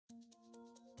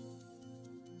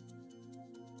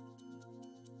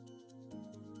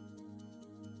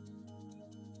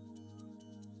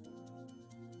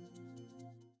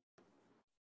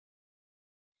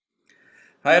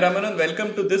Hi Ramanan,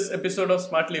 welcome to this episode of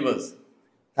Smart Levers.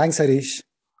 Thanks, Harish.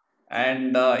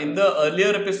 And in the earlier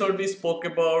episode, we spoke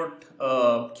about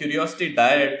curiosity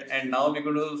diet, and now we're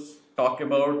going to talk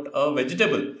about a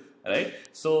vegetable, right?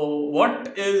 So,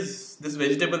 what is this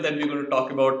vegetable that we're going to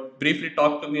talk about? Briefly,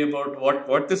 talk to me about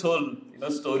what this whole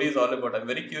story is all about. I'm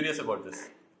very curious about this.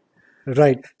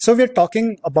 Right. So we're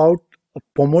talking about a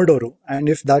pomodoro, and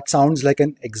if that sounds like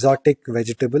an exotic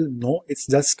vegetable, no, it's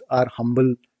just our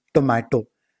humble tomato.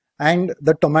 And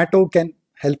the tomato can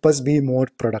help us be more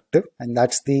productive, and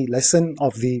that's the lesson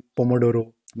of the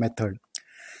Pomodoro method.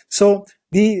 So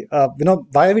the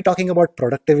why are we talking about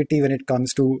productivity when it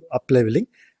comes to up leveling?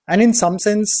 And in some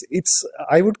sense, it's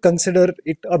I would consider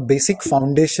it a basic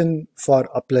foundation for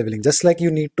up leveling. Just like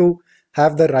you need to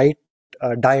have the right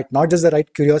diet, not just the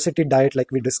right curiosity diet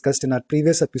like we discussed in our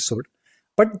previous episode,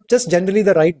 but just generally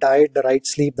the right diet, the right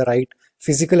sleep, the right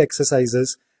physical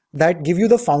exercises that give you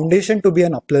the foundation to be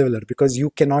an up leveler, because you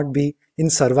cannot be in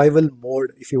survival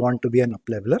mode if you want to be an up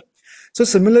leveler. So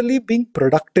similarly, being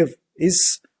productive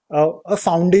is a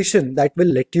foundation that will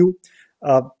let you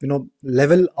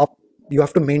level up. You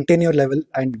have to maintain your level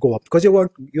and go up, because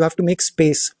you have to make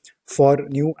space for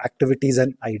new activities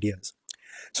and ideas.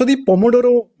 So the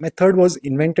Pomodoro method was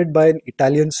invented by an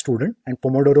Italian student, and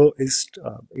Pomodoro is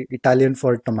Italian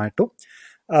for tomato,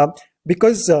 uh,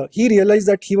 because he realized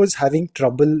that he was having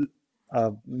trouble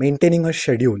maintaining a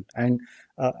schedule. And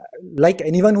uh, like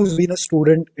anyone who's been a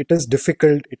student, it is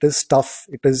difficult, it is tough,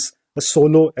 it is a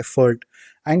solo effort.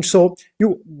 And so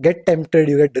you get tempted,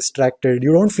 you get distracted,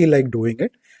 you don't feel like doing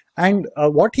it. And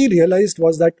what he realized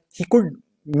was that he could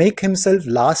make himself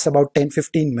last about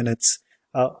 10-15 minutes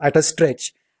at a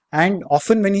stretch. And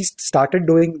often when he started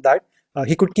doing that,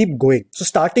 he could keep going. So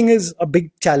starting is a big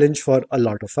challenge for a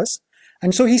lot of us.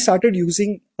 And so he started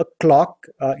using a clock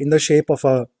in the shape of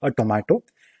a tomato.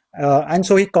 And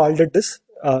so he called it this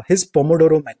his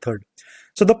Pomodoro method.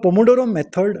 So the Pomodoro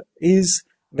method is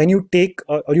when you take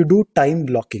or you do time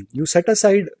blocking. You set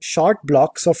aside short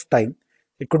blocks of time.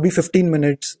 It could be 15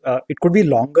 minutes. It could be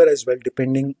longer as well,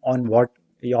 depending on what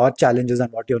your challenges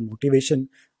and what your motivation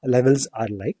levels are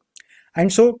like.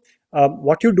 And so,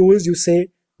 what you do is you say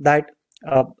that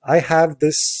I have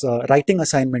this writing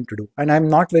assignment to do, and I'm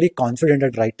not very confident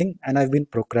at writing, and I've been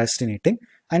procrastinating,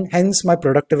 and hence my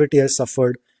productivity has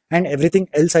suffered, and everything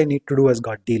else I need to do has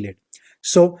got delayed.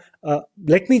 So,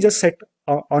 let me just set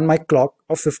on my clock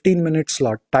a 15-minute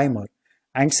slot timer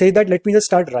and say that let me just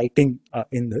start writing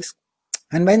in this.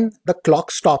 And when the clock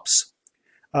stops,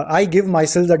 I give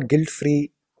myself that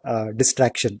guilt-free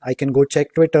distraction. I can go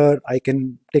check Twitter. I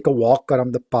can take a walk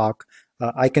around the park.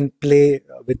 I can play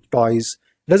with toys.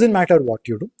 Doesn't matter what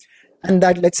you do. And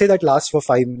that, let's say that lasts for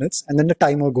 5 minutes, and then the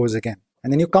timer goes again.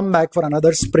 And then you come back for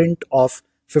another sprint of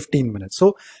 15 minutes.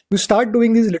 So you start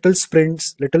doing these little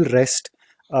sprints, little rest,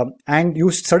 and you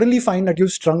suddenly find that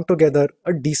you've strung together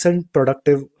a decent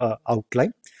productive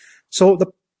outline. So the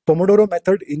Pomodoro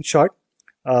method, in short,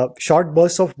 short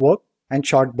bursts of work and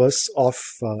short bursts of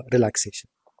relaxation.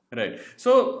 Right.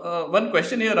 So, one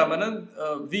question here,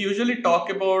 Ramanan. We usually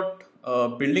talk about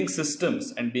building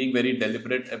systems and being very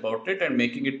deliberate about it and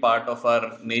making it part of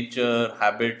our nature,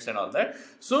 habits, and all that.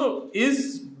 So,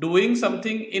 is doing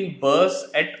something in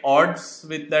bursts at odds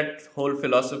with that whole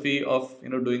philosophy of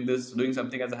doing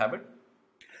something as a habit?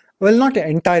 Well, not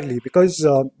entirely, because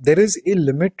there is a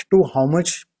limit to how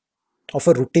much of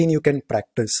a routine you can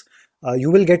practice.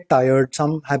 You will get tired.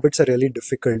 Some habits are really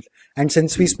difficult. And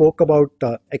since we spoke about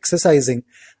exercising,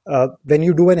 when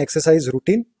you do an exercise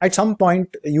routine, at some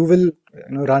point you will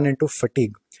run into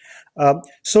fatigue.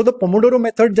 So the Pomodoro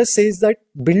method just says that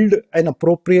build an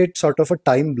appropriate sort of a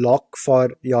time block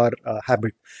for your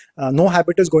habit. No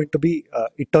habit is going to be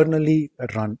eternally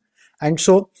run. And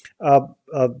so,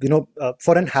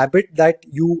 for an habit that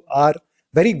you are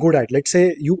very good at, let's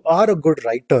say you are a good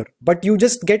writer, but you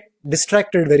just get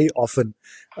distracted very often,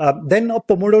 then a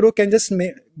Pomodoro can just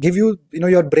give you,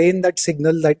 your brain that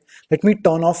signal that let me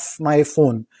turn off my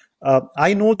phone.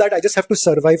 I know that I just have to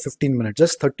survive 15 minutes,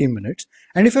 just 30 minutes.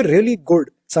 And if you're really good,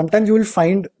 sometimes you will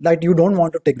find that you don't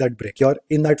want to take that break. You're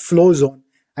in that flow zone.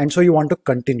 And so you want to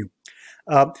continue.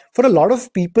 For a lot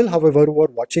of people, however, who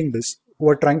are watching this, who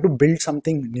are trying to build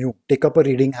something new, take up a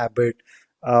reading habit,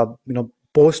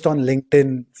 post on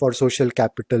LinkedIn for social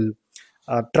capital,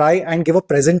 try and give a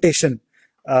presentation,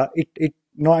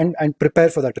 and prepare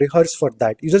for that, rehearse for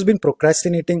that. You've just been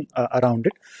procrastinating around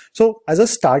it. So as a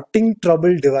starting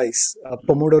trouble device,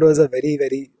 Pomodoro is a very,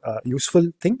 very useful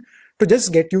thing to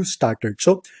just get you started.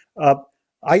 So uh,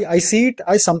 I see it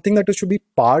as something that should be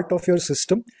part of your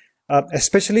system,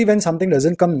 especially when something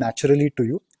doesn't come naturally to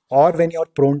you. or when you're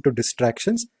prone to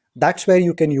distractions, that's where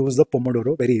you can use the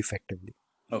Pomodoro very effectively.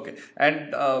 Okay.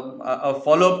 And a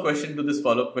follow-up question to this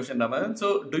follow-up question, Ramanan.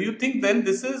 So, do you think then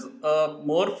this is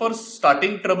more for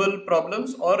starting trouble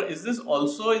problems, or is this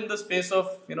also in the space of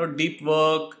deep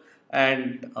work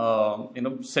and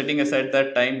setting aside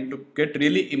that time to get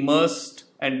really immersed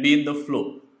and be in the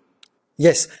flow?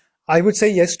 Yes, I would say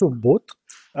yes to both.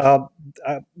 Uh,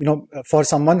 for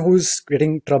someone who's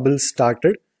getting trouble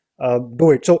started,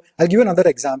 do it. So I'll give you another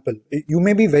example. You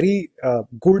may be very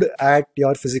good at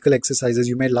your physical exercises.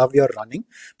 You may love your running,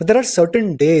 but there are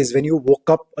certain days when you woke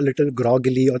up a little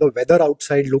groggily, or the weather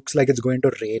outside looks like it's going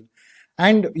to rain,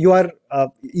 and you are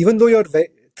even though you're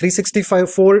 365,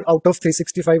 4 out of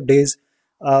 365 days,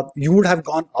 you would have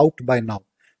gone out by now.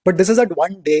 But this is that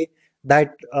one day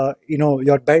that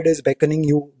your bed is beckoning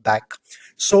you back.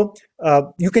 So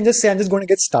you can just say, I'm just going to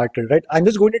get started, right? I'm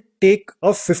just going to take a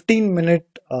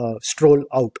 15-minute stroll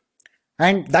out.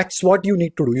 And that's what you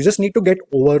need to do. You just need to get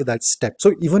over that step.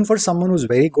 So even for someone who's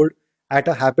very good at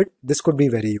a habit, this could be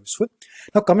very useful.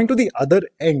 Now, coming to the other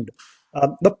end,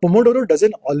 the Pomodoro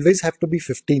doesn't always have to be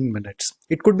 15 minutes.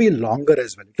 It could be longer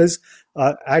as well. It is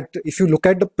if you look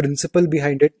at the principle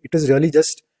behind it, it is really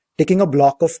just taking a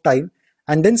block of time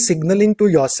and then signaling to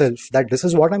yourself that this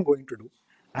is what I'm going to do,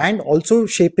 and also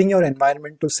shaping your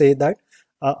environment to say that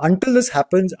until this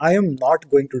happens, I am not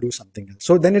going to do something else.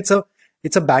 So then it's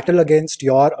a battle against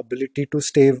your ability to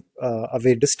stay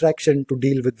away distraction, to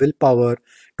deal with willpower,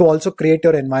 to also create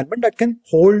your environment that can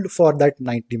hold for that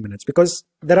 90 minutes, because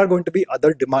there are going to be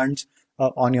other demands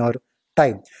on your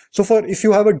time. So if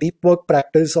you have a deep work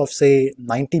practice of say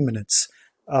 90 minutes,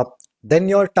 then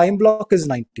your time block is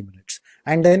 90 minutes.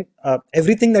 And then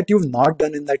everything that you've not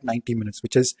done in that 90 minutes,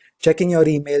 which is checking your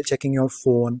email, checking your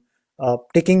phone,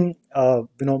 taking a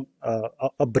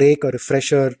break, a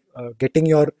refresher, getting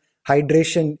your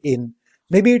hydration in,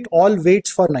 maybe it all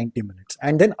waits for 90 minutes.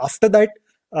 And then after that,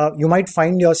 you might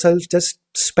find yourself just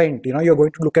spent. You're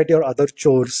going to look at your other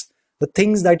chores, the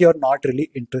things that you're not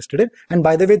really interested in. And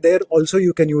by the way, there also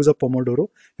you can use a Pomodoro,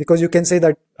 because you can say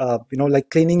that, like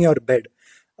cleaning your bed,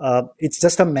 it's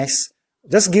just a mess.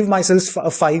 Just give myself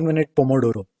a 5-minute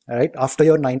Pomodoro, right? After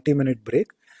your 90-minute break,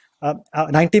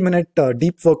 90-minute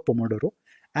deep work Pomodoro,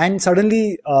 and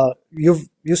suddenly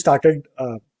you started,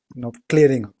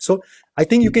 clearing up. So I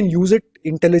think you can use it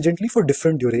intelligently for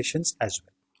different durations as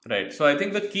well. Right. So I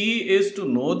think the key is to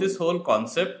know this whole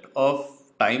concept of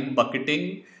time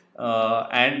bucketing,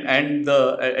 and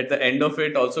the at the end of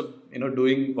it also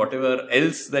doing whatever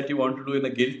else that you want to do in a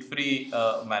guilt-free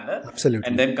manner. Absolutely.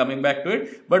 And then coming back to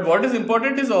it. But what is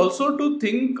important is also to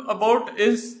think about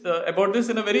this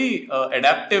in a very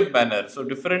adaptive manner. So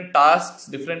different tasks,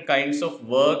 different kinds of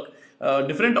work,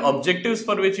 different objectives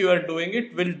for which you are doing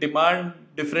it will demand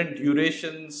different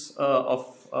durations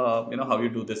of how you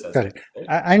do this as Correct. well,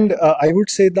 right? And I would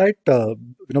say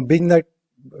that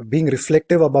being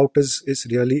reflective about is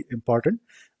really important.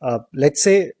 Let's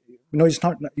say it's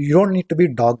not, you don't need to be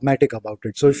dogmatic about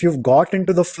it. So if you've got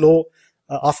into the flow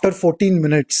after 14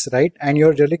 minutes, right, and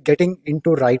you're really getting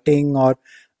into writing or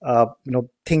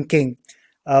thinking,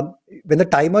 when the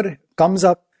timer comes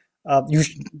up,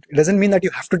 it doesn't mean that you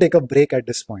have to take a break at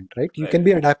this point, right? You can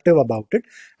be adaptive about it.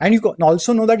 And you can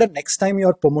also know that the next time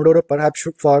your Pomodoro perhaps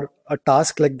for a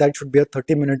task like that should be a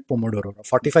 30-minute Pomodoro, a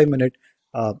 45-minute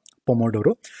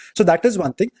Pomodoro. So that is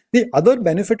one thing. The other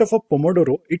benefit of a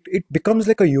Pomodoro, it becomes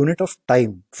like a unit of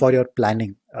time for your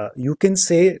planning. You can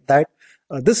say that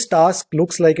this task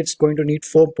looks like it's going to need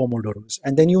 4 Pomodoros.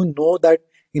 And then you know that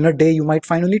in a day you might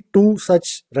find only 2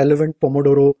 such relevant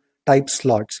Pomodoro type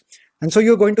slots. And so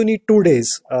you're going to need 2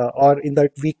 days or in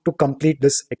that week to complete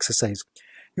this exercise.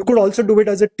 You could also do it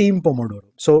as a team Pomodoro.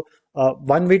 So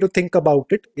one way to think about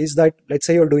it is that, let's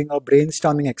say you're doing a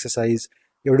brainstorming exercise.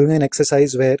 You're doing an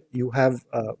exercise where you have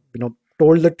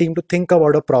told the team to think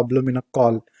about a problem in a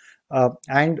call,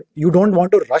 and you don't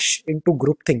want to rush into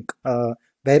groupthink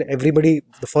where everybody,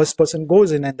 the first person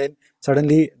goes in and then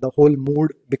suddenly the whole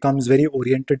mood becomes very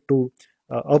oriented to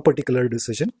a particular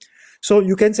decision. So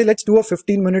you can say, let's do a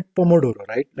 15-minute Pomodoro,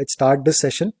 right? Let's start this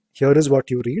session. Here is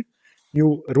what you read.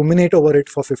 You ruminate over it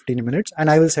for 15 minutes and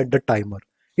I will set the timer.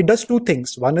 It does 2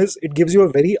 things. One is it gives you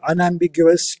a very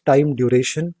unambiguous time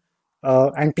duration,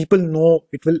 and people know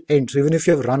it will end. So even if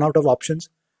you have run out of options,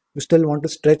 you still want to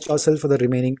stretch yourself for the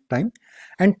remaining time.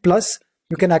 And plus,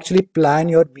 you can actually plan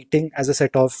your meeting as a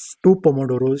set of 2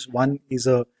 Pomodoros. One is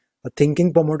a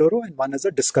thinking Pomodoro and one is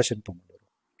a discussion Pomodoro.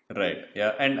 Right.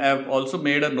 Yeah. And I've also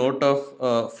made a note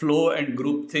of flow and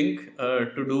group think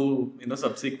to do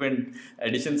subsequent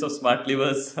editions of Smart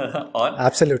Levers on.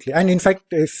 Absolutely. And in fact,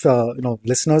 if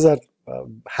listeners are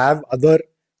have other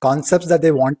concepts that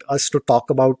they want us to talk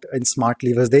about in Smart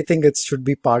Levers, they think it should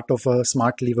be part of a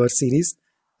Smart Lever series,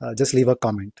 just leave a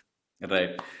comment.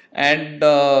 Right. And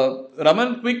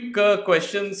Raman, quick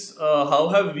questions. How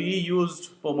have we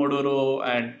used Pomodoro,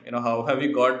 and how have we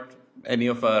got any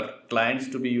of our clients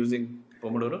to be using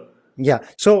Pomodoro? Yeah.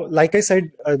 So, like I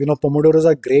said, Pomodoros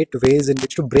are great ways in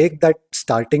which to break that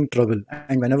starting trouble.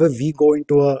 And whenever we go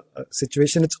into a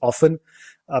situation, it's often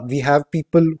we have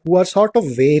people who are sort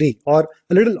of wary or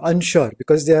a little unsure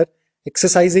because they are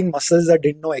exercising muscles that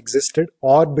didn't know existed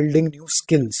or building new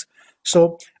skills.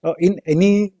 So, in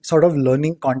any sort of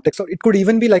learning context, or it could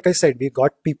even be, like I said, we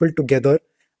got people together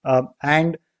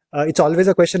and it's always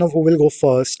a question of who will go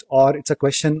first, or it's a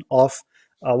question of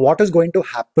what is going to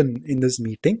happen in this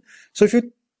meeting. So if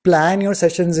you plan your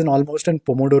sessions in almost in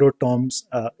Pomodoro terms,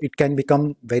 it can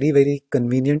become very, very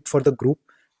convenient for the group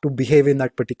to behave in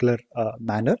that particular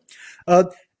manner.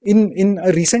 In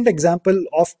a recent example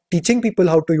of teaching people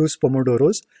how to use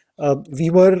Pomodoros, we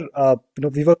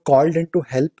were called in to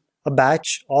help a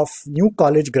batch of new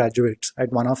college graduates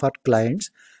at one of our clients.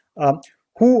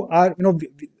 Who are,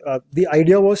 the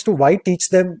idea was to why teach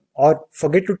them or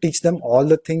forget to teach them all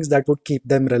the things that would keep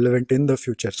them relevant in the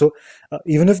future. So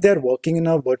even if they're working in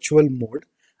a virtual mode,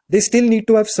 they still need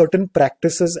to have certain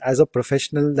practices as a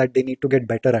professional that they need to get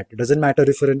better at. It doesn't matter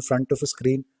if you're in front of a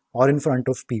screen or in front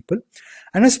of people.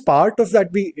 And as part of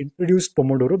that, we introduced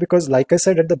Pomodoro because, like I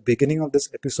said at the beginning of this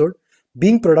episode,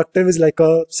 being productive is like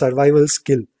a survival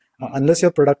skill. Unless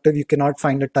you're productive, you cannot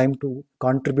find the time to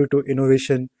contribute to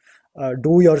innovation,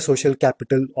 do your social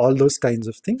capital, all those kinds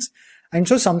of things. And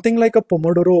so something like a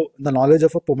Pomodoro, the knowledge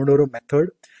of a Pomodoro method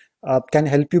can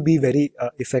help you be very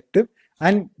effective.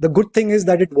 And the good thing is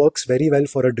that it works very well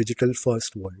for a digital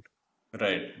first world.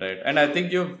 Right, right. And I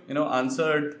think you've,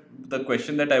 answered the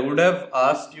question that I would have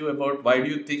asked you about why do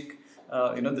you think,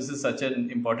 this is such an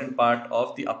important part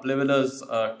of the Uplevelers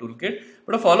toolkit.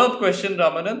 But a follow-up question,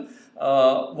 Ramanan,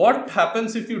 what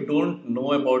happens if you don't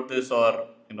know about this, or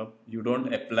you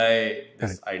don't apply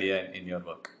this idea in your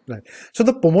work? Right. So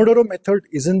the Pomodoro method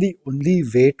isn't the only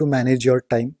way to manage your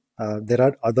time. There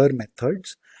are other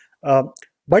methods.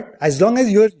 But as long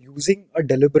as you're using a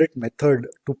deliberate method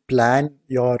to plan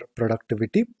your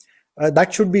productivity,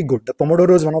 that should be good. The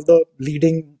Pomodoro is one of the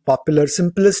leading, popular,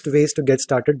 simplest ways to get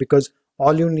started because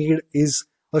all you need is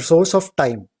a source of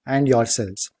time and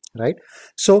yourselves, right?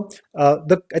 So I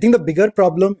think the bigger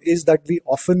problem is that we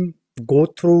often go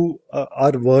through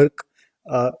our work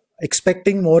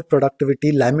expecting more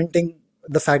productivity, lamenting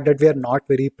the fact that we are not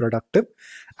very productive.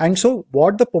 And so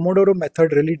what the Pomodoro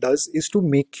method really does is to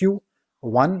make you,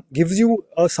 one, gives you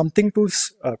something to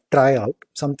try out,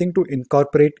 something to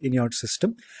incorporate in your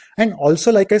system. And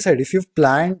also, like I said, if you've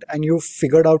planned and you've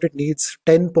figured out it needs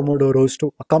 10 Pomodoros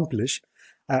to accomplish,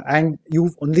 and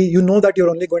you know that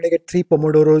you're only going to get 3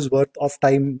 Pomodoros worth of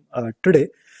time today,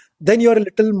 then you're a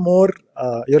little more,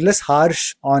 you're less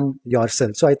harsh on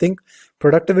yourself. So I think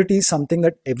productivity is something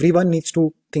that everyone needs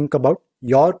to think about.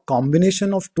 Your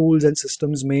combination of tools and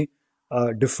systems may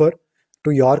differ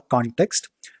to your context.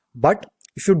 But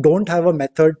if you don't have a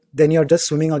method, then you're just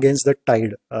swimming against the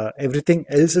tide. Everything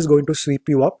else is going to sweep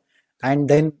you up. And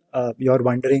then you're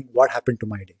wondering what happened to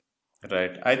my day.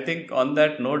 Right. I think on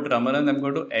that note, Ramanan, I'm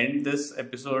going to end this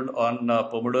episode on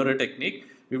Pomodoro technique.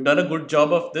 We've done a good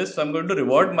job of this. So I'm going to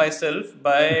reward myself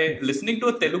by listening to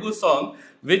a Telugu song,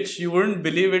 which you wouldn't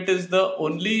believe it is the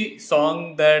only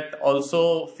song that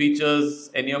also features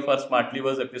any of our Smart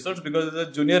Levers episodes, because it's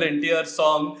a Junior NTR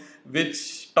song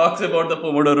which talks about the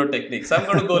Pomodoro technique. So I'm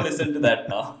going to go listen to that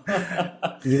now.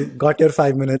 You got your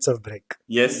 5 minutes of break.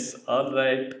 Yes. All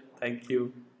right. Thank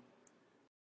you.